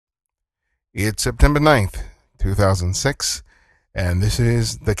It's September 9th, 2006, and this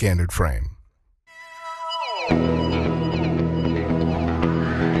is The Candid Frame.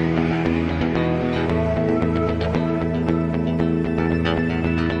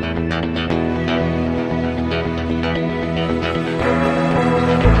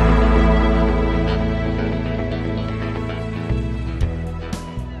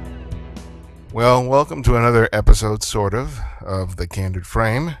 Well, welcome to another episode, sort of The Candid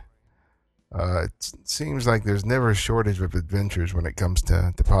Frame. It seems like there's never a shortage of adventures when it comes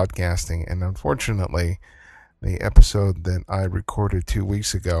to podcasting, and unfortunately, the episode that I recorded 2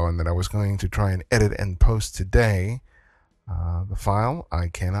 weeks ago and that I was going to try and edit and post today, the file, I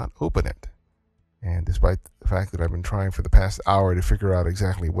cannot open it. And despite the fact that I've been trying for the past hour to figure out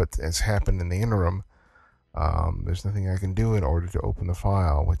exactly what has happened in the interim, there's nothing I can do in order to open the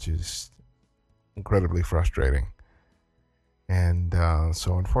file, which is incredibly frustrating. And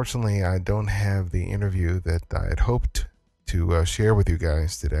so unfortunately I don't have the interview that I had hoped to share with you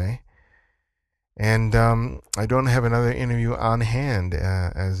guys today. And I don't have another interview on hand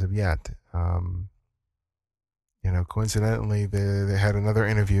as of yet. Coincidentally, they had another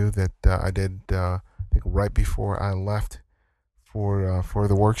interview that I did I think right before I left for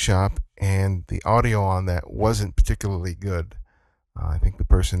the workshop, and the audio on that wasn't particularly good. I think the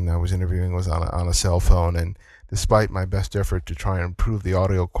person I was interviewing was on a cell phone, and despite my best effort to try and improve the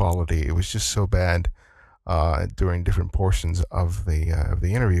audio quality, it was just so bad during different portions of the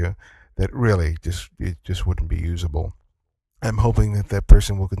interview that really it just wouldn't be usable. I'm hoping that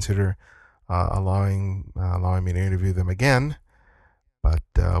person will consider allowing me to interview them again,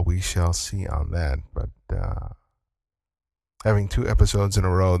 but we shall see on that. But having 2 episodes in a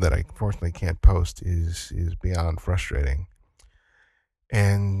row that I fortunately can't post is beyond frustrating.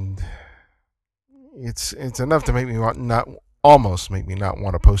 And it's enough to make me not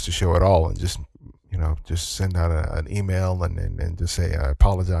want to post a show at all, and just send out an email and just say I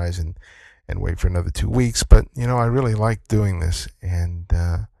apologize and wait for another 2 weeks. But I really like doing this, and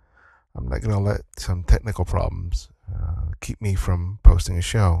I'm not going to let some technical problems keep me from posting a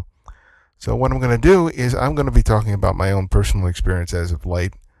show. So what I'm going to do is I'm going to be talking about my own personal experience as of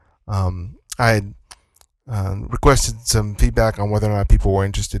late. I had requested some feedback on whether or not people were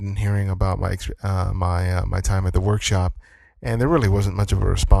interested in hearing about my time at the workshop, and there really wasn't much of a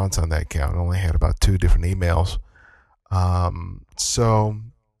response on that count. I only had about 2 different emails. So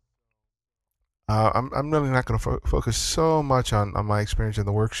I'm really not going to focus so much on my experience in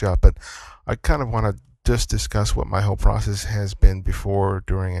the workshop, but I kind of want to just discuss what my whole process has been before,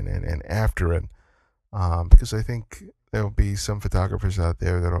 during, and after it, because I think there will be some photographers out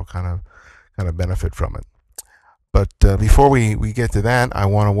there that will kind of benefit from it. But before we get to that, I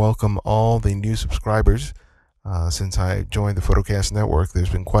want to welcome all the new subscribers. Since I joined the Photocast Network,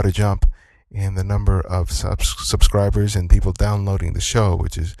 there's been quite a jump in the number of subscribers and people downloading the show,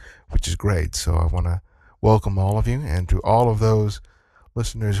 which is great. So I want to welcome all of you, and to all of those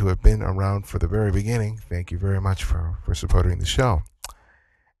listeners who have been around for the very beginning, thank you very much for supporting the show.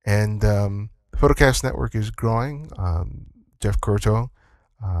 And the Photocast Network is growing. Jeff Curto,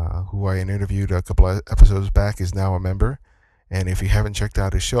 who I interviewed a couple of episodes back, is now a member. And if you haven't checked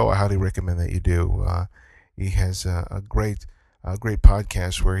out his show, I highly recommend that you do. He has a great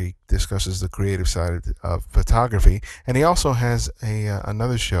podcast where he discusses the creative side of photography, and he also has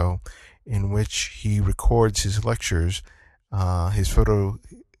another show in which he records his lectures, his photo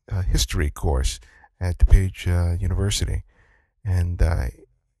history course at DuPage University. And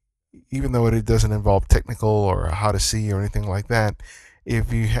even though it doesn't involve technical or how to see or anything like that,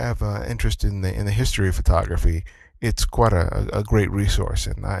 if you have interest in the history of photography, it's quite a great resource,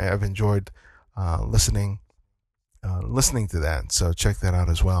 and I've enjoyed listening to that. So check that out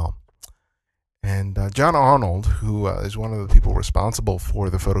as well. And John Arnold, who is one of the people responsible for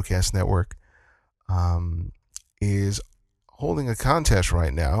the Photocast Network, is holding a contest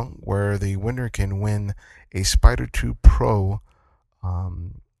right now where the winner can win a Spider 2 Pro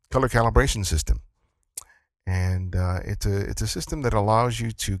color calibration system. And it's a system that allows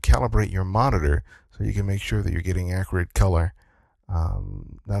you to calibrate your monitor so you can make sure that you're getting accurate color,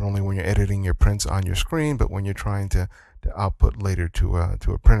 not only when you're editing your prints on your screen, but when you're trying to output later to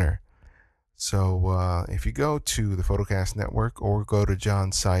a printer. So if you go to the Photocast Network or go to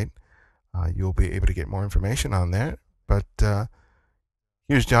John's site, you'll be able to get more information on that. But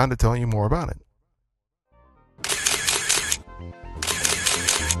here's John to tell you more about it.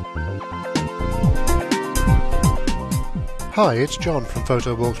 Hi, it's John from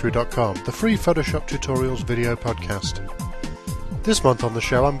PhotoWalkthrough.com, the free Photoshop tutorials video podcast. This month on the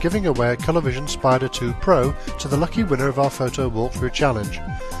show I'm giving away a ColorVision Spider 2 Pro to the lucky winner of our Photo Walkthrough Challenge.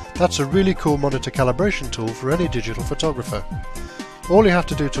 That's a really cool monitor calibration tool for any digital photographer. All you have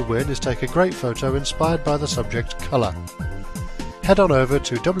to do to win is take a great photo inspired by the subject colour. Head on over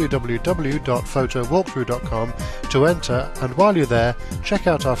to www.photowalkthrough.com to enter, and while you're there, check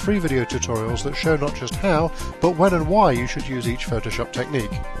out our free video tutorials that show not just how, but when and why you should use each Photoshop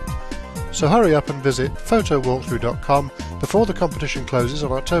technique. So hurry up and visit photowalkthrough.com before the competition closes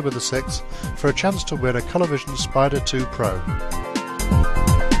on October the 6th for a chance to win a ColourVision Spider 2 Pro.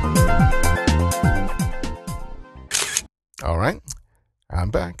 Alright, I'm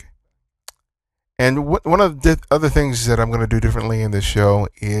back. And one of the other things that I'm going to do differently in this show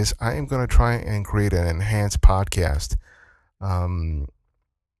is I am going to try and create an enhanced podcast. I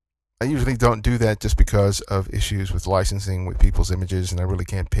usually don't do that just because of issues with licensing with people's images, and I really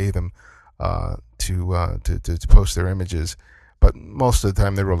can't pay them to post their images. But most of the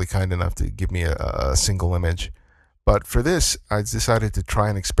time, they're really kind enough to give me a single image. But for this, I decided to try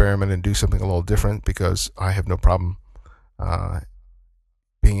and experiment and do something a little different because I have no problem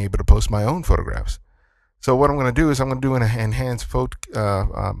being able to post my own photographs. So what I'm going to do is I'm going to do an enhanced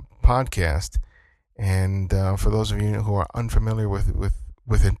podcast. And for those of you who are unfamiliar with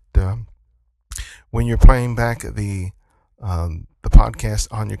it, when you're playing back the podcast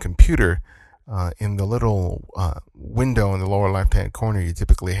on your computer, in the little window in the lower left-hand corner, you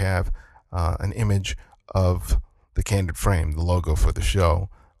typically have an image of the Candid frame, the logo for the show.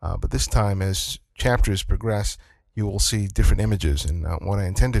 But this time, as chapters progress, you will see different images, and what I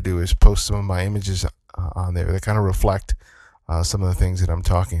intend to do is post some of my images on there that kind of reflect some of the things that I'm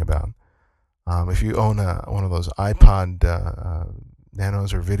talking about. If you own one of those iPod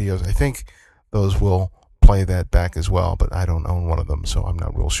Nanos or videos, I think those will play that back as well, but I don't own one of them, so I'm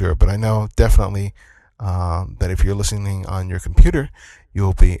not real sure. But I know definitely that if you're listening on your computer,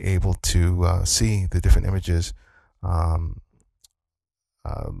 you'll be able to see the different images of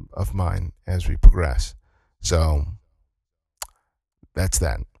mine as we progress. So that's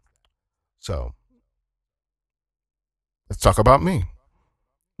that. So let's talk about me.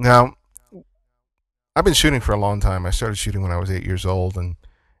 Now, I've been shooting for a long time. I started shooting when I was 8 years old, and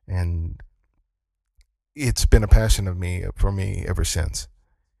it's been a passion for me ever since.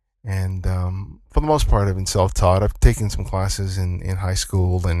 And for the most part, I've been self-taught. I've taken some classes in high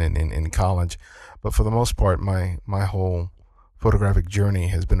school and in college, but for the most part, my whole photographic journey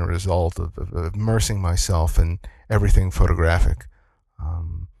has been a result of immersing myself in everything photographic. I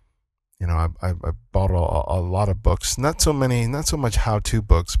bought a lot of books, not so much how-to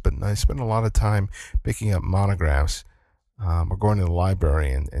books, but I spent a lot of time picking up monographs, or going to the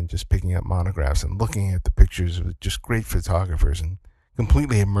library and just picking up monographs and looking at the pictures of just great photographers and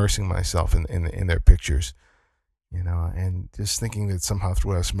completely immersing myself in their pictures, and just thinking that somehow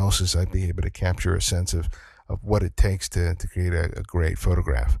through osmosis I'd be able to capture a sense of what it takes to create a great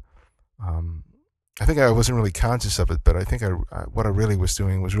photograph. I think I wasn't really conscious of it, but I think what I really was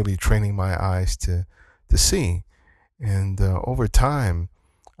doing was really training my eyes to see. And over time,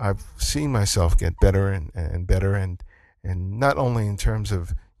 I've seen myself get better and better, and not only in terms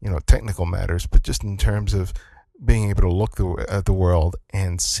of technical matters, but just in terms of being able to look at the world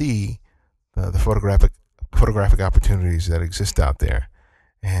and see the photographic opportunities that exist out there.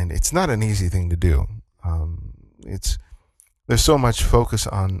 And it's not an easy thing to do. There's so much focus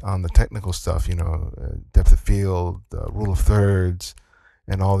on the technical stuff, depth of field, rule of thirds,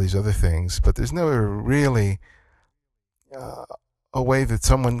 and all these other things, but there's never really a way that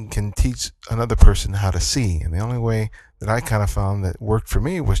someone can teach another person how to see. And the only way that I kind of found that worked for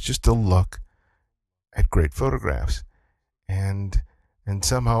me was just to look at great photographs. And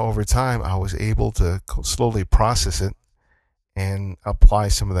somehow over time I was able to slowly process it and apply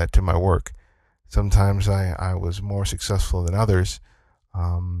some of that to my work. Sometimes I was more successful than others,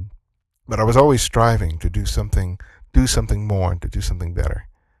 but I was always striving to do something more, to do something better.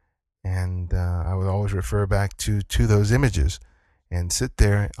 And I would always refer back to those images and sit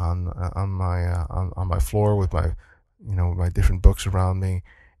there on my floor with my my different books around me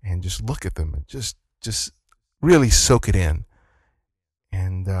and just look at them and just really soak it in.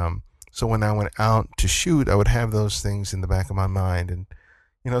 And so when I went out to shoot, I would have those things in the back of my mind. And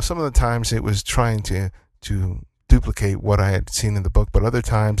some of the times it was trying to duplicate what I had seen in the book, but other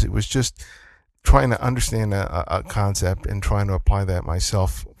times it was just trying to understand a concept and trying to apply that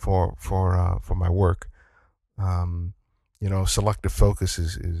myself for my work. Selective focus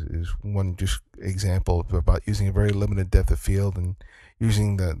is one just example about using a very limited depth of field and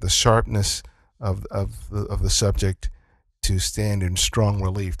using the sharpness of the subject to stand in strong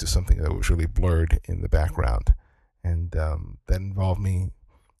relief to something that was really blurred in the background. And that involved me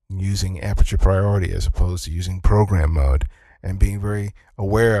using aperture priority as opposed to using program mode, and being very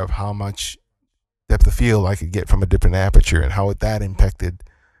aware of how much depth of field I could get from a different aperture and how that impacted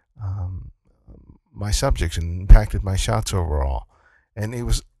um, my subjects and impacted my shots overall. And it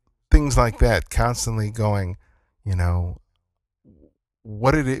was things like that, constantly going, you know,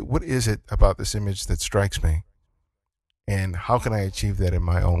 what is it about this image that strikes me, and how can I achieve that in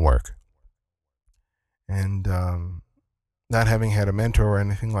my own work? And not having had a mentor or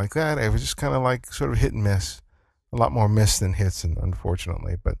anything like that, it was just kind of like sort of hit and miss, a lot more miss than hits, and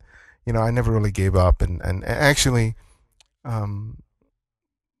unfortunately. But I never really gave up, and actually, um,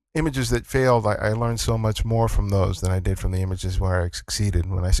 images that failed, I learned so much more from those than I did from the images where I succeeded.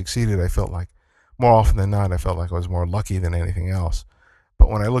 When I succeeded, I felt like, more often than not, I felt like I was more lucky than anything else. But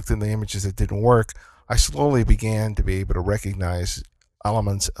when I looked at the images that didn't work, I slowly began to be able to recognize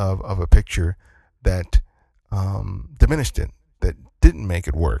elements of a picture that diminished it, that didn't make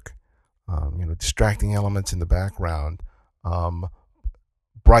it work. Distracting elements in the background, um,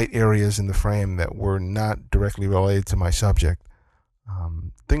 bright areas in the frame that were not directly related to my subject,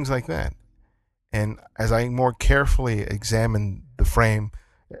 things like that. And as I more carefully examined the frame,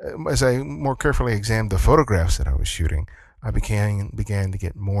 as I more carefully examined the photographs that I was shooting, I began to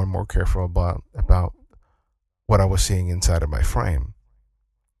get more and more careful about what I was seeing inside of my frame.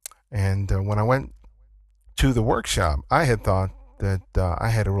 And when I went to the workshop, I had thought that I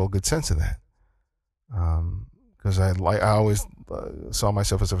had a real good sense of that, because I always saw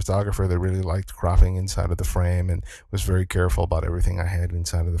myself as a photographer that really liked cropping inside of the frame and was very careful about everything I had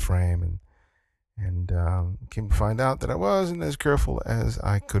inside of the frame, and came to find out that I wasn't as careful as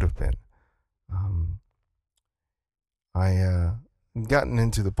I could have been. I gotten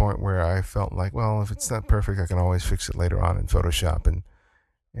into the point where I felt like, well, if it's not perfect, I can always fix it later on in Photoshop,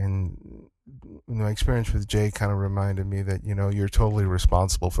 and my experience with Jay kind of reminded me that you're totally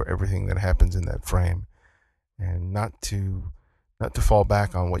responsible for everything that happens in that frame, and not to fall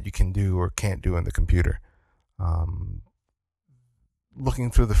back on what you can do or can't do in the computer. Um,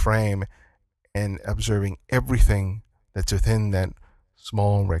 Looking through the frame and observing everything that's within that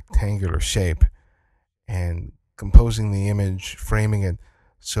small rectangular shape, and composing the image, framing it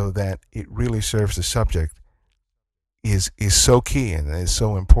so that it really serves the subject is so key and is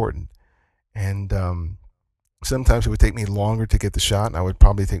so important. And sometimes it would take me longer to get the shot, and I would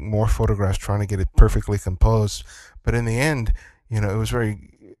probably take more photographs trying to get it perfectly composed. But in the end, it was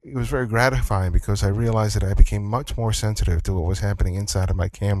very gratifying, because I realized that I became much more sensitive to what was happening inside of my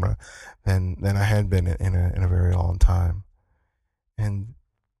camera than I had been in a very long time. And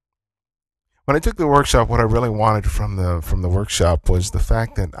when I took the workshop, what I really wanted from the workshop was the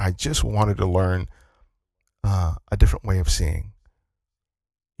fact that I just wanted to learn a different way of seeing.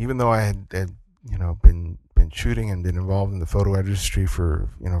 Even though I had been shooting and been involved in the photo industry for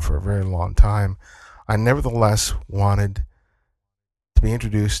a very long time, I nevertheless wanted to be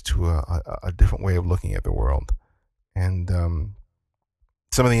introduced to a different way of looking at the world. And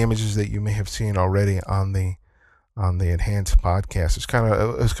some of the images that you may have seen already on the enhanced podcast is kind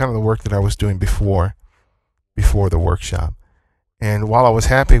of the work that I was doing before the workshop. And while I was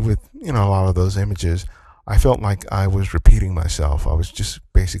happy with a lot of those images, I felt like I was repeating myself. I was just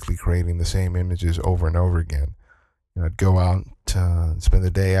basically creating the same images over and over again. I'd go out to spend the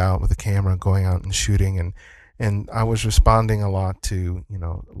day out with the camera, going out and shooting, and I was responding a lot to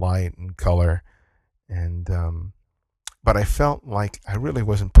light and color, and but I felt like I really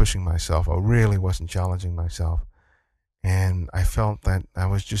wasn't pushing myself. I really wasn't challenging myself, and I felt that I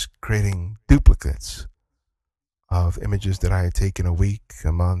was just creating duplicates of images that I had taken a week,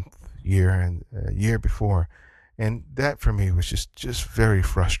 a month, year, and a year before. And that for me was just very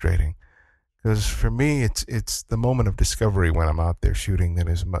frustrating, because for me it's the moment of discovery when I'm out there shooting that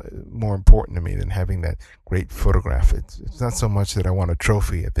is more important to me than having that great photograph. It's not so much that I want a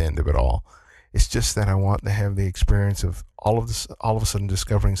trophy at the end of it all. It's just that I want to have the experience of all of a sudden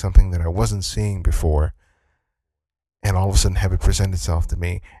discovering something that I wasn't seeing before, and all of a sudden have it present itself to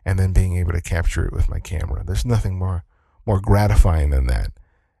me, and then being able to capture it with my camera. There's nothing more gratifying than that,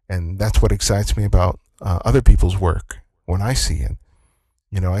 and that's what excites me about other people's work when I see it.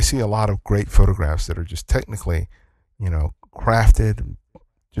 I see a lot of great photographs that are just technically, crafted,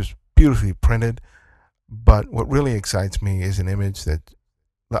 just beautifully printed. But what really excites me is an image that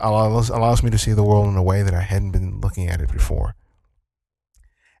allows me to see the world in a way that I hadn't been looking at it before.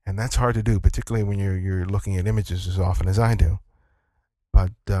 And that's hard to do, particularly when you're looking at images as often as I do.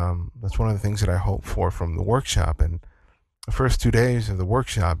 But that's one of the things that I hope for from the workshop. And the first 2 days of the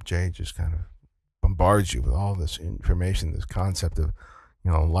workshop, Jay just kind of bombards you with all this information, this concept of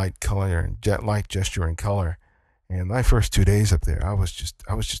light, color, and light, gesture, and color. And my first 2 days up there, I was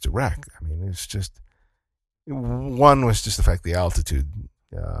just a wreck. I mean, it's just One was just the fact the altitude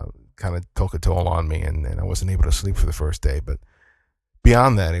uh, kind of took a toll on me, and I wasn't able to sleep for the first day. But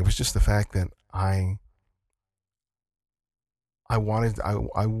beyond that, it was just the fact that I wanted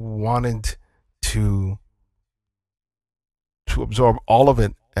to to absorb all of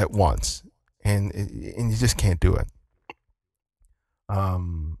it at once, and you just can't do it.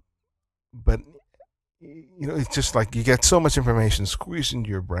 Um, but it's just like you get so much information squeezed into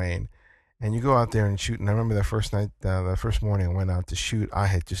your brain, and you go out there and shoot. And I remember the first night, the first morning I went out to shoot, I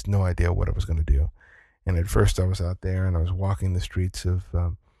had just no idea what I was going to do. And at first, I was out there and I was walking the streets of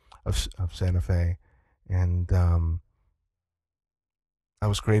Santa Fe, and I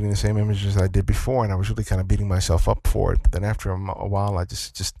was creating the same images I did before, and I was really kind of beating myself up for it. But then after a while, I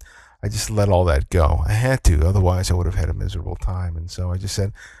just let all that go. I had to, otherwise I would have had a miserable time. And so I just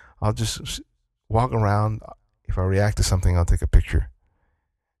said, I'll just walk around. If I react to something, I'll take a picture.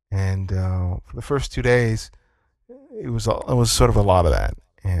 And for the first 2 days, it was sort of a lot of that,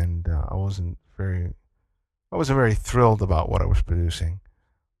 and I wasn't very thrilled about what I was producing.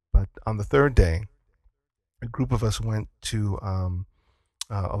 But on the third day, a group of us went to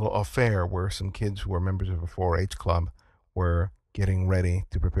a fair where some kids who were members of a 4-H club were getting ready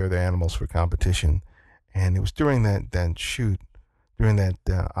to prepare their animals for competition. And it was during that shoot, during that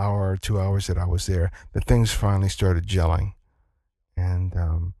hour or 2 hours that I was there, that things finally started gelling. And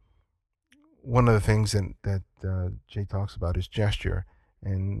one of the things that Jay talks about is gesture,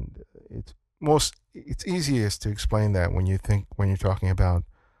 and it's easiest to explain that when you're talking about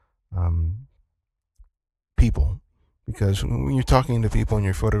um, people, because when you're talking to people and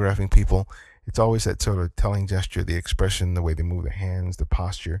you're photographing people, it's always that sort of telling gesture, the expression, the way they move their hands, the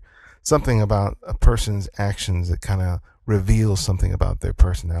posture, something about a person's actions that kind of reveals something about their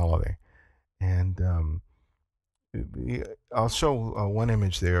personality. And I'll show one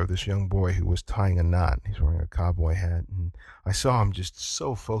image there of this young boy who was tying a knot. He's wearing a cowboy hat, and I saw him just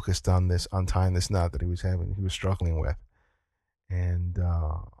so focused on tying this knot that he was struggling with. And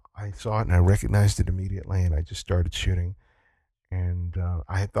I saw it and I recognized it immediately, and I just started shooting. And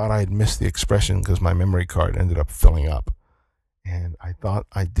I thought I had missed the expression because my memory card ended up filling up, and I thought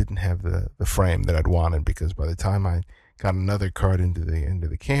I didn't have the frame that I'd wanted, because by the time I got another card into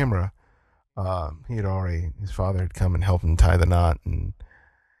the camera, his father had come and helped him tie the knot,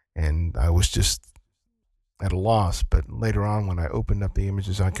 and I was just at a loss. But later on, when I opened up the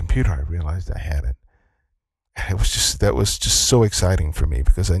images on computer, I realized I had it. That was just so exciting for me,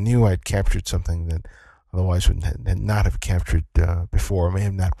 because I knew I'd captured something that otherwise would not have captured before, may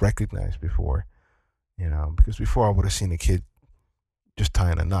have not recognized before. Because before I would have seen a kid just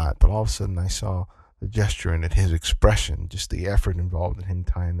tying a knot, but all of a sudden I saw the gesture in it, his expression, just the effort involved in him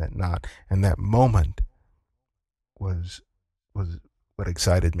tying that knot, and that moment was was what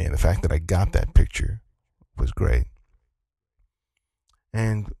excited me, and the fact that I got that picture was great.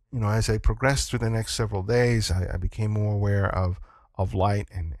 And as I progressed through the next several days, I became more aware of light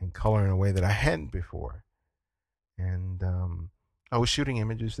and color in a way that I hadn't before. And I was shooting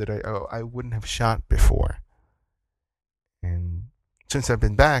images that I wouldn't have shot before. And since I've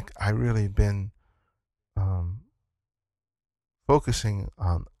been back, I really been um, focusing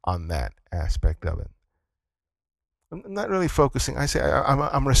on that aspect of it. I'm not really focusing.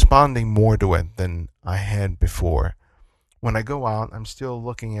 I'm responding more to it than I had before. When I go out, I'm still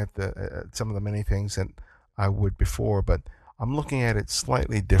looking at some of the many things that I would before, but I'm looking at it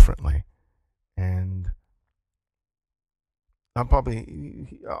slightly differently. And I'll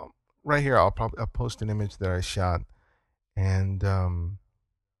probably right here. I'll post an image that I shot, and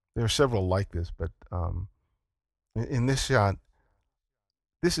there are several like this, but in this shot,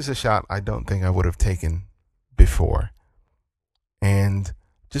 this is a shot I don't think I would have taken before, and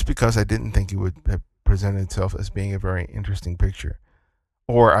just because I didn't think it would have presented itself as being a very interesting picture,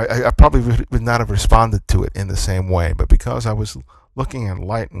 or I probably would not have responded to it in the same way. But because I was looking at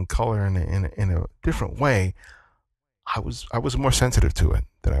light and color in a different way, I was more sensitive to it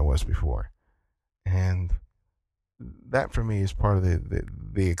than I was before, and that for me is part of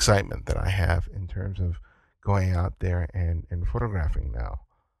the excitement that I have in terms of going out there and photographing now.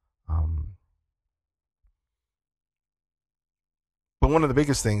 Um, but one of the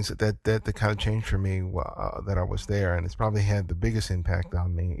biggest things that kind of changed for me that I was there, and it's probably had the biggest impact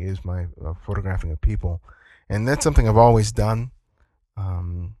on me, is my photographing of people, and that's something I've always done.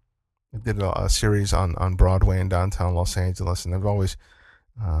 Um, I did a series on Broadway in downtown Los Angeles, and I've always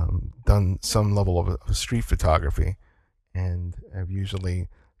done some level of street photography, and I've usually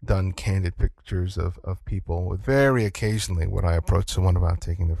done candid pictures of people, with very occasionally when I approach someone about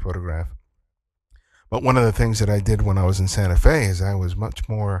taking a photograph. But one of the things that I did when I was in Santa Fe is I was much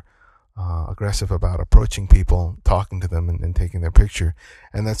more aggressive about approaching people, talking to them, and taking their picture.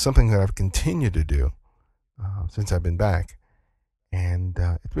 And that's something that I've continued to do since I've been back. And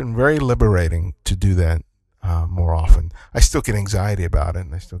it's been very liberating to do that more often. I still get anxiety about it,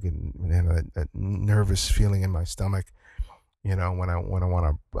 and I still get that nervous feeling in my stomach, when I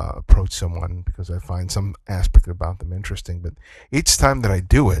want to approach someone because I find some aspect about them interesting. But each time that I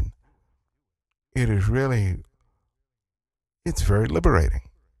do it, it is really it's very liberating,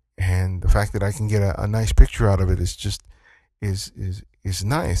 and the fact that I can get a nice picture out of it is just is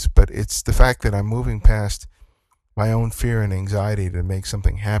nice. But it's the fact that I'm moving past my own fear and anxiety to make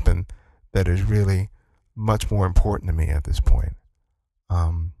something happen that is really much more important to me at this point.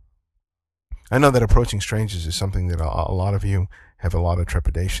 Um, I know that approaching strangers is something that a lot of you have a lot of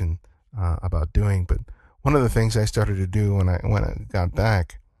trepidation about doing, but one of the things I started to do when I got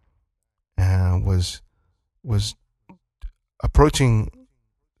back was approaching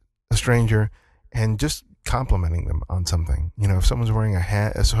a stranger and just complimenting them on something. If someone's wearing a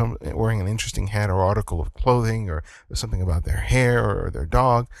hat, if someone wearing an interesting hat or article of clothing, or there's something about their hair or their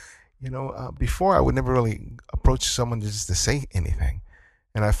dog, before I would never really approach someone just to say anything.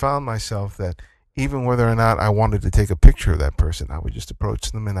 And I found myself that even whether or not I wanted to take a picture of that person, I would just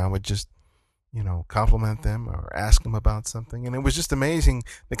approach them and I would just, compliment them or ask them about something. And it was just amazing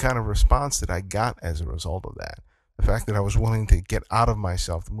the kind of response that I got as a result of that. The fact that I was willing to get out of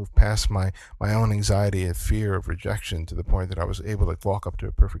myself, to move past my own anxiety and fear of rejection to the point that I was able to walk up to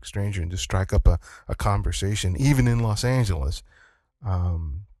a perfect stranger and just strike up a conversation, even in Los Angeles,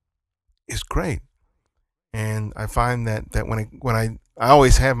 um, is great. And I find that when I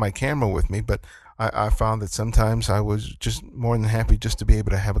always have my camera with me, but I found that sometimes I was just more than happy just to be able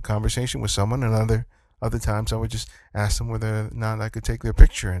to have a conversation with someone, and other times I would just ask them whether or not I could take their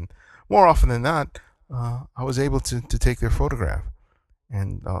picture, and more often than not, I was able to take their photograph.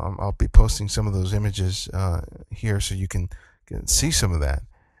 And I'll be posting some of those images here so you can see some of that.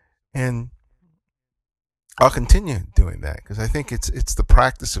 And I'll continue doing that because I think it's the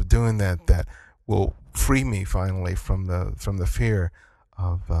practice of doing that will free me finally from the fear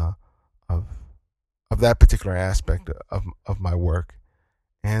of of of that particular aspect of my work.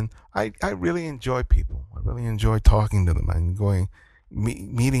 And I really enjoy people. I really enjoy talking to them and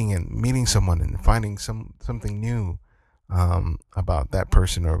meeting someone and finding something new about that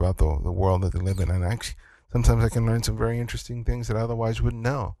person or about the world that they live in. And actually, sometimes I can learn some very interesting things that I otherwise wouldn't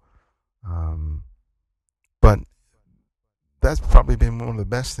know. Um, but that's probably been one of the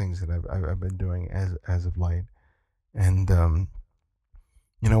best things that I've been doing as of late. And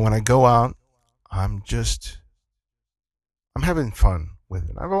when I go out, I'm just I'm having fun with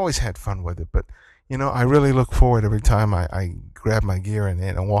it. I've always had fun with it, but I really look forward every time I grab my gear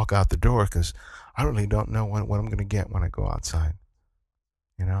and walk out the door because I really don't know what I'm going to get when I go outside.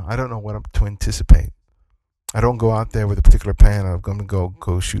 I don't know what I'm to anticipate. I don't go out there with a particular plan. I'm going to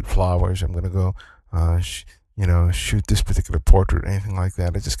go shoot flowers. I'm going to go, shoot this particular portrait or anything like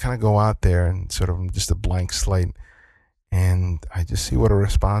that. I just kind of go out there and sort of just a blank slate, and I just see what I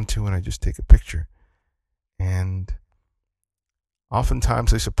respond to, and I just take a picture. And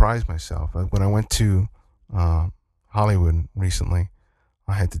oftentimes I surprise myself. Like when I went to Hollywood recently,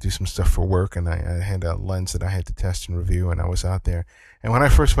 I had to do some stuff for work, and I had a lens that I had to test and review, and I was out there. And when I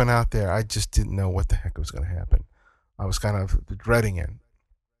first went out there, I just didn't know what the heck was going to happen. I was kind of dreading it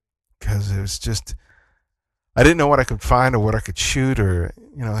because it was just I didn't know what I could find or what I could shoot, or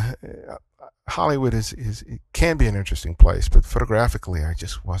Hollywood is it can be an interesting place, but photographically, I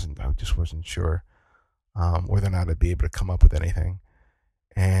just wasn't sure whether or not I'd be able to come up with anything.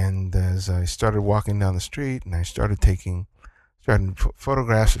 And as I started walking down the street and I started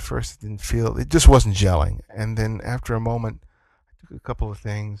photographs, at first it just wasn't gelling. And then after a moment, I took a couple of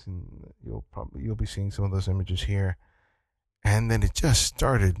things, and you'll be seeing some of those images here. And then it just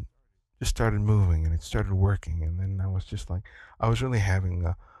started moving, and it started working. And then I was just like, I was really having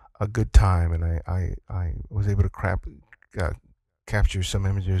a good time, and I was able to capture some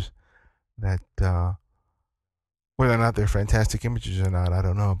images that whether or not they're fantastic images or not, I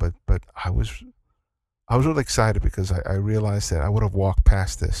don't know. But I was really excited because I realized that I would have walked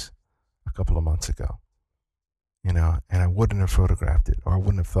past this a couple of months ago, and I wouldn't have photographed it, or I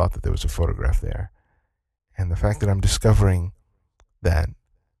wouldn't have thought that there was a photograph there. And the fact that I'm discovering that,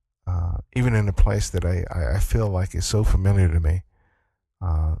 even in a place that I feel like is so familiar to me,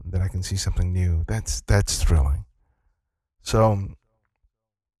 that I can see something new, that's thrilling. So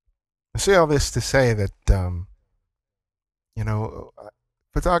I say all this to say that, you know,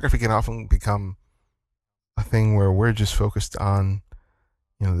 photography can often become a thing where we're just focused on,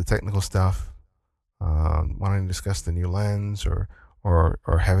 the technical stuff, wanting to discuss the new lens, or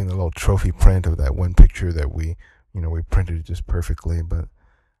having the little trophy print of that one picture that we printed just perfectly. But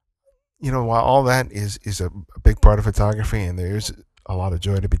while all that is a big part of photography, and there's a lot of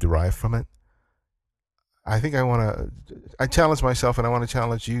joy to be derived from it, I think I challenge myself, and I want to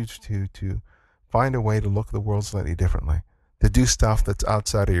challenge you to find a way to look at the world slightly differently, to do stuff that's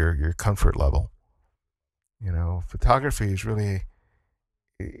outside of your comfort level. Photography is really,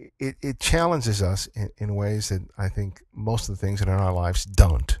 it challenges us in ways that I think most of the things in our lives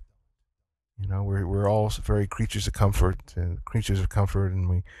don't. We're all very creatures of comfort, and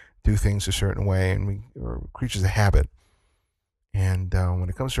we do things a certain way, and we're creatures of habit. And when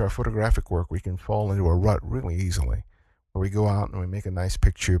it comes to our photographic work, we can fall into a rut really easily, where we go out and we make a nice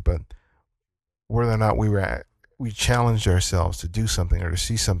picture, but whether or not we challenged ourselves to do something or to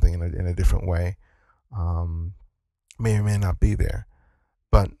see something in a different way, may or may not be there.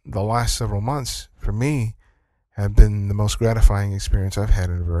 But the last several months, for me, have been the most gratifying experience I've had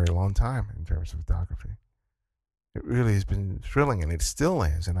in a very long time in terms of photography. It really has been thrilling, and it still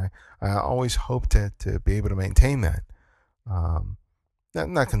is, and I always hope to be able to maintain that.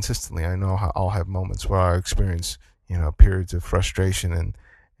 Not consistently. I know I'll have moments where I experience, periods of frustration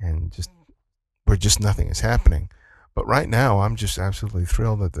and just where just nothing is happening. But right now, I'm just absolutely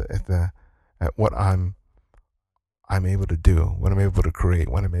thrilled at what I'm able to do, what I'm able to create,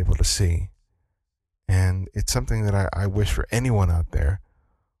 what I'm able to see. And it's something that I wish for anyone out there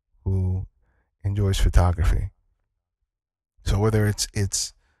who enjoys photography. So whether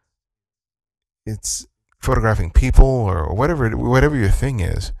it's photographing people or whatever your thing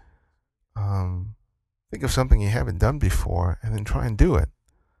is, think of something you haven't done before and then try and do it.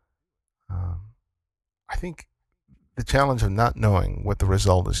 I think the challenge of not knowing what the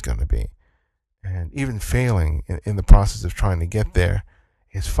result is going to be, and even failing in the process of trying to get there,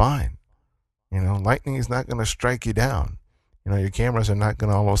 is fine. Lightning is not going to strike you down. Your cameras are not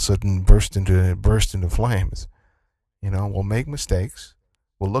going to all of a sudden burst into flames. We'll make mistakes.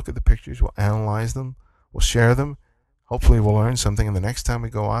 We'll look at the pictures. We'll analyze them. We'll share them. Hopefully we'll learn something, and the next time we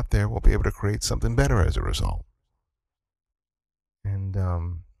go out there, we'll be able to create something better as a result. And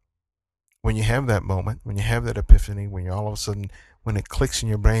when you have that moment, when you have that epiphany, when you all of a sudden, when it clicks in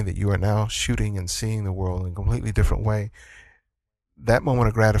your brain that you are now shooting and seeing the world in a completely different way, that moment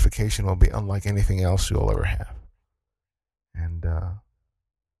of gratification will be unlike anything else you'll ever have. And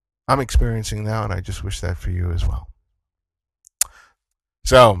I'm experiencing now, and I just wish that for you as well.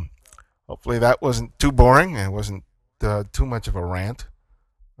 So hopefully that wasn't too boring and it wasn't too much of a rant.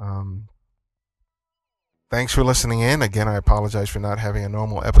 Thanks for listening in. Again, I apologize for not having a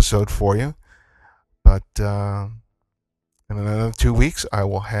normal episode for you. But in another 2 weeks, I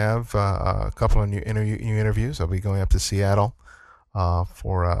will have a couple of new interviews. I'll be going up to Seattle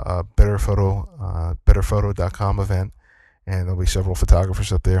for a betterphoto.com event. And there'll be several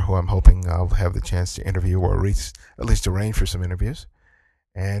photographers up there who I'm hoping I'll have the chance to interview, or at least arrange for some interviews.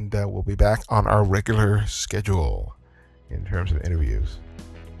 And we'll be back on our regular schedule in terms of interviews.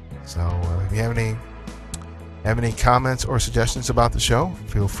 So if you have any comments or suggestions about the show,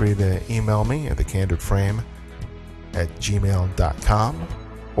 feel free to email me at thecandidframe@gmail.com,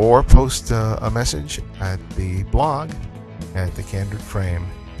 or post a message at the blog at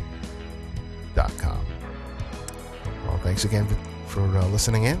thecandidframe.com. Well, thanks again for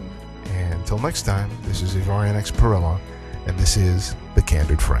listening in, and until next time, this is Ivorian X Perillo, and this is The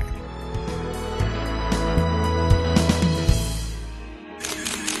Candid Frame.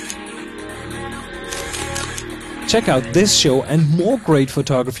 Check out this show and more great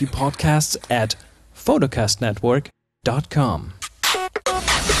photography podcasts at photocastnetwork.com.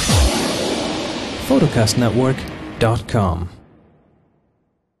 photocastnetwork.com